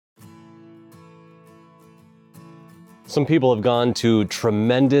Some people have gone to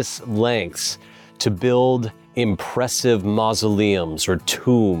tremendous lengths to build impressive mausoleums or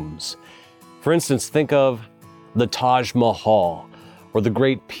tombs. For instance, think of the Taj Mahal or the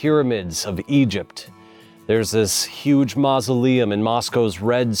Great Pyramids of Egypt. There's this huge mausoleum in Moscow's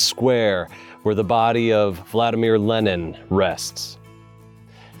Red Square where the body of Vladimir Lenin rests.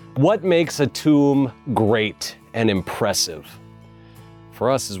 What makes a tomb great and impressive? For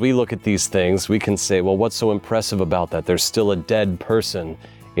us, as we look at these things, we can say, well, what's so impressive about that? There's still a dead person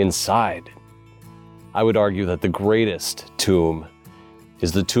inside. I would argue that the greatest tomb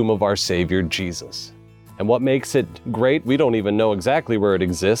is the tomb of our Savior, Jesus. And what makes it great? We don't even know exactly where it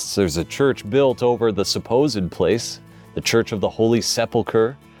exists. There's a church built over the supposed place, the Church of the Holy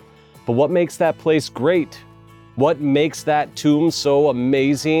Sepulchre. But what makes that place great? What makes that tomb so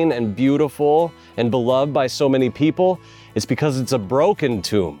amazing and beautiful and beloved by so many people? It's because it's a broken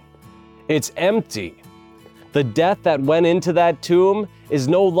tomb. It's empty. The death that went into that tomb is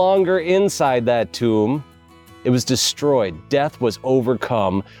no longer inside that tomb. It was destroyed. Death was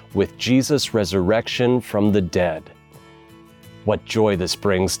overcome with Jesus' resurrection from the dead. What joy this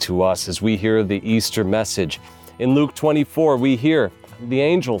brings to us as we hear the Easter message. In Luke 24, we hear the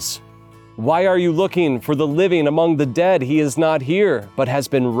angels, "Why are you looking for the living among the dead? He is not here, but has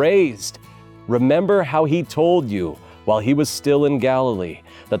been raised. Remember how he told you while he was still in Galilee,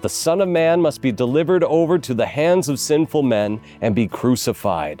 that the Son of Man must be delivered over to the hands of sinful men and be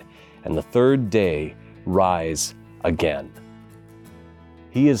crucified, and the third day rise again."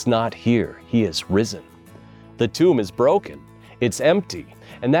 He is not here, he is risen. The tomb is broken, it's empty,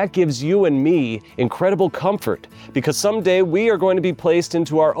 and that gives you and me incredible comfort, because someday we are going to be placed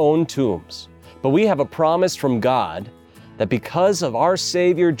into our own tombs. But we have a promise from God that because of our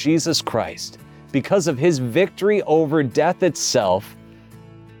Savior Jesus Christ, because of his victory over death itself,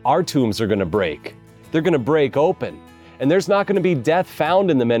 our tombs are going to break. They're going to break open. And there's not going to be death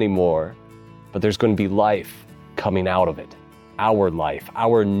found in them anymore, but there's going to be life coming out of it. Our life,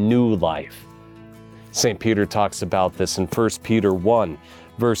 our new life. St. Peter talks about this in 1 Peter 1,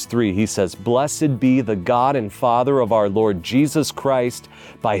 verse 3. He says, "Blessed be the God and Father of our Lord Jesus Christ.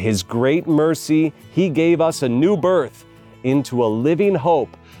 By his great mercy, he gave us a new birth into a living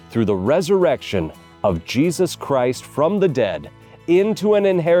hope through the resurrection of Jesus Christ from the dead, into an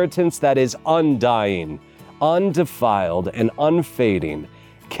inheritance that is undying, undefiled, and unfading,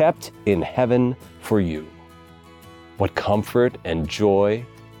 kept in heaven for you." What comfort and joy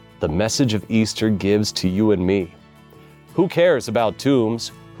the message of Easter gives to you and me. Who cares about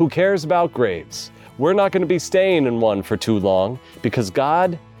tombs? Who cares about graves? We're not going to be staying in one for too long, because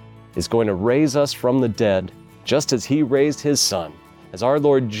God is going to raise us from the dead, just as he raised his Son. As our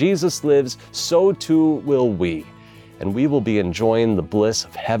Lord Jesus lives, so too will we, and we will be enjoying the bliss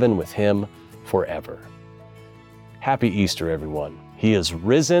of heaven with him forever. Happy Easter, everyone. He is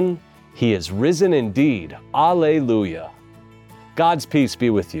risen. He is risen indeed. Alleluia. God's peace be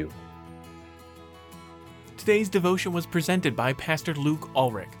with you. Today's devotion was presented by Pastor Luke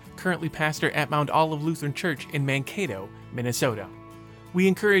Ulrich, currently pastor at Mount Olive Lutheran Church in Mankato, Minnesota. We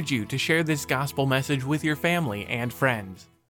encourage you to share this gospel message with your family and friends.